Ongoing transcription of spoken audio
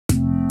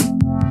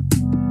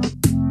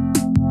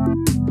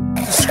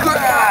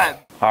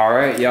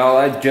Alright y'all,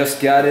 I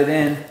just got it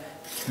in.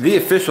 The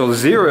official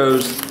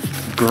Zero's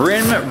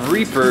Grim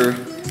Reaper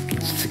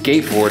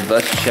skateboard.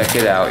 Let's check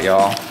it out,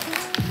 y'all.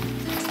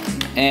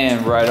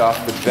 And right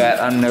off the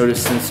bat, I'm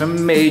noticing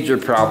some major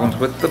problems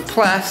with the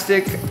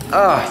plastic.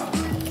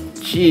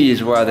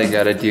 Jeez, why they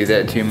gotta do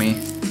that to me.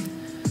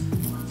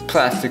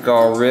 Plastic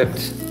all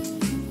ripped.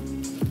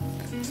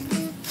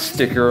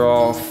 Sticker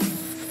all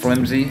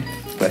flimsy.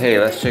 But hey,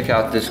 let's check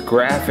out this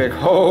graphic.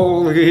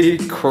 Holy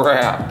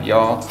crap,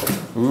 y'all.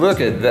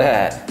 Look at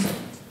that.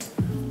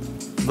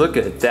 Look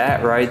at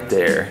that right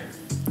there.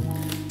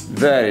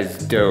 That is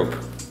dope.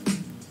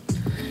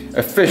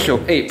 Official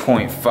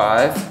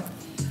 8.5.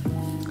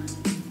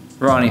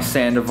 Ronnie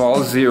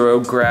Sandoval, Zero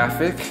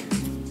graphic.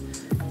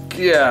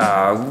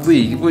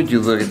 Golly, would you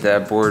look at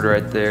that board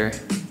right there?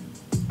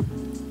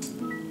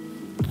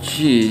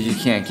 Geez, you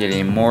can't get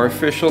any more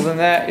official than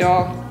that,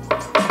 y'all.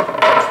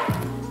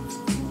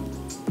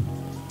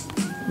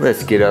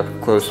 Let's get up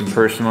close and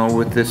personal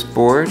with this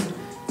board.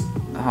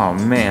 Oh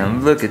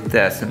man, look at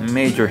that, some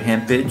major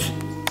hempage.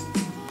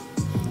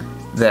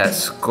 That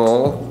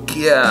skull,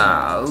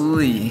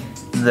 golly,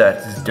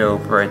 that's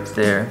dope right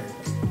there.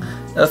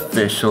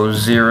 Official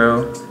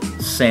Zero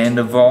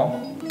Sandoval.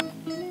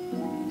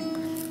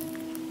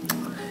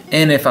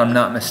 And if I'm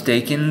not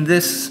mistaken,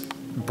 this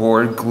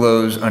board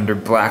glows under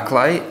black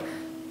light.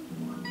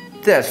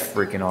 That's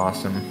freaking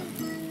awesome.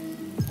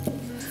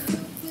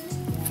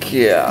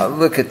 Yeah,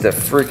 look at the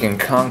freaking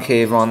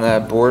concave on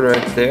that board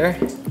right there.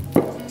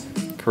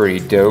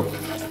 Pretty dope.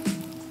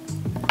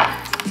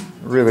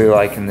 Really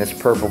liking this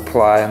purple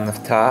ply on the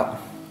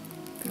top.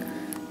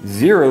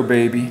 Zero,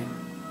 baby.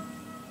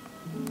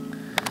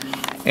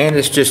 And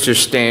it's just your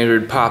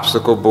standard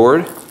popsicle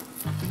board.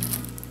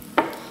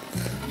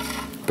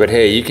 But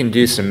hey, you can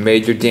do some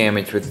major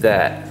damage with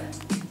that.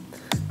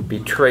 Be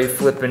tray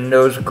flipping,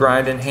 nose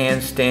grinding,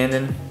 hand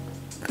standing.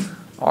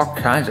 All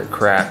kinds of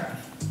crap.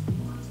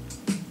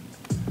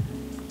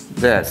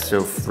 That's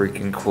so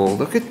freaking cool.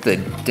 Look at the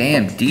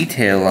damn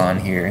detail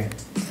on here.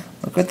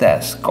 Look at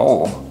that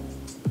skull.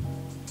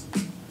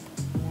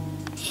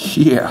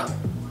 Yeah.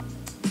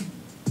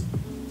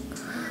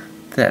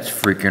 That's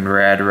freaking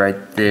rad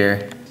right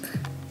there.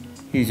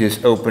 He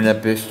just opened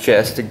up his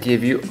chest to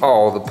give you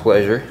all the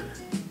pleasure.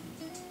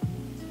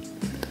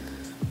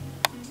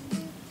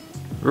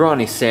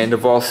 Ronnie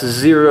Sandoval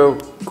Zero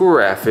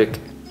graphic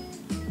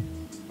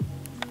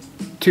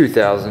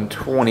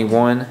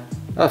 2021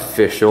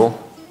 official.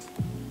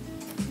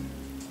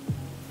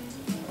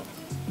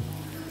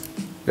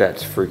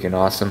 That's freaking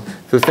awesome.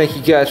 So thank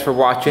you guys for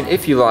watching.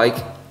 If you like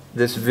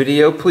this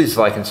video, please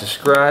like and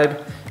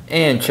subscribe.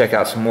 And check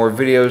out some more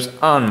videos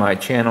on my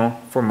channel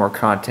for more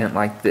content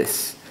like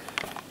this.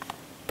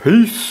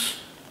 Peace.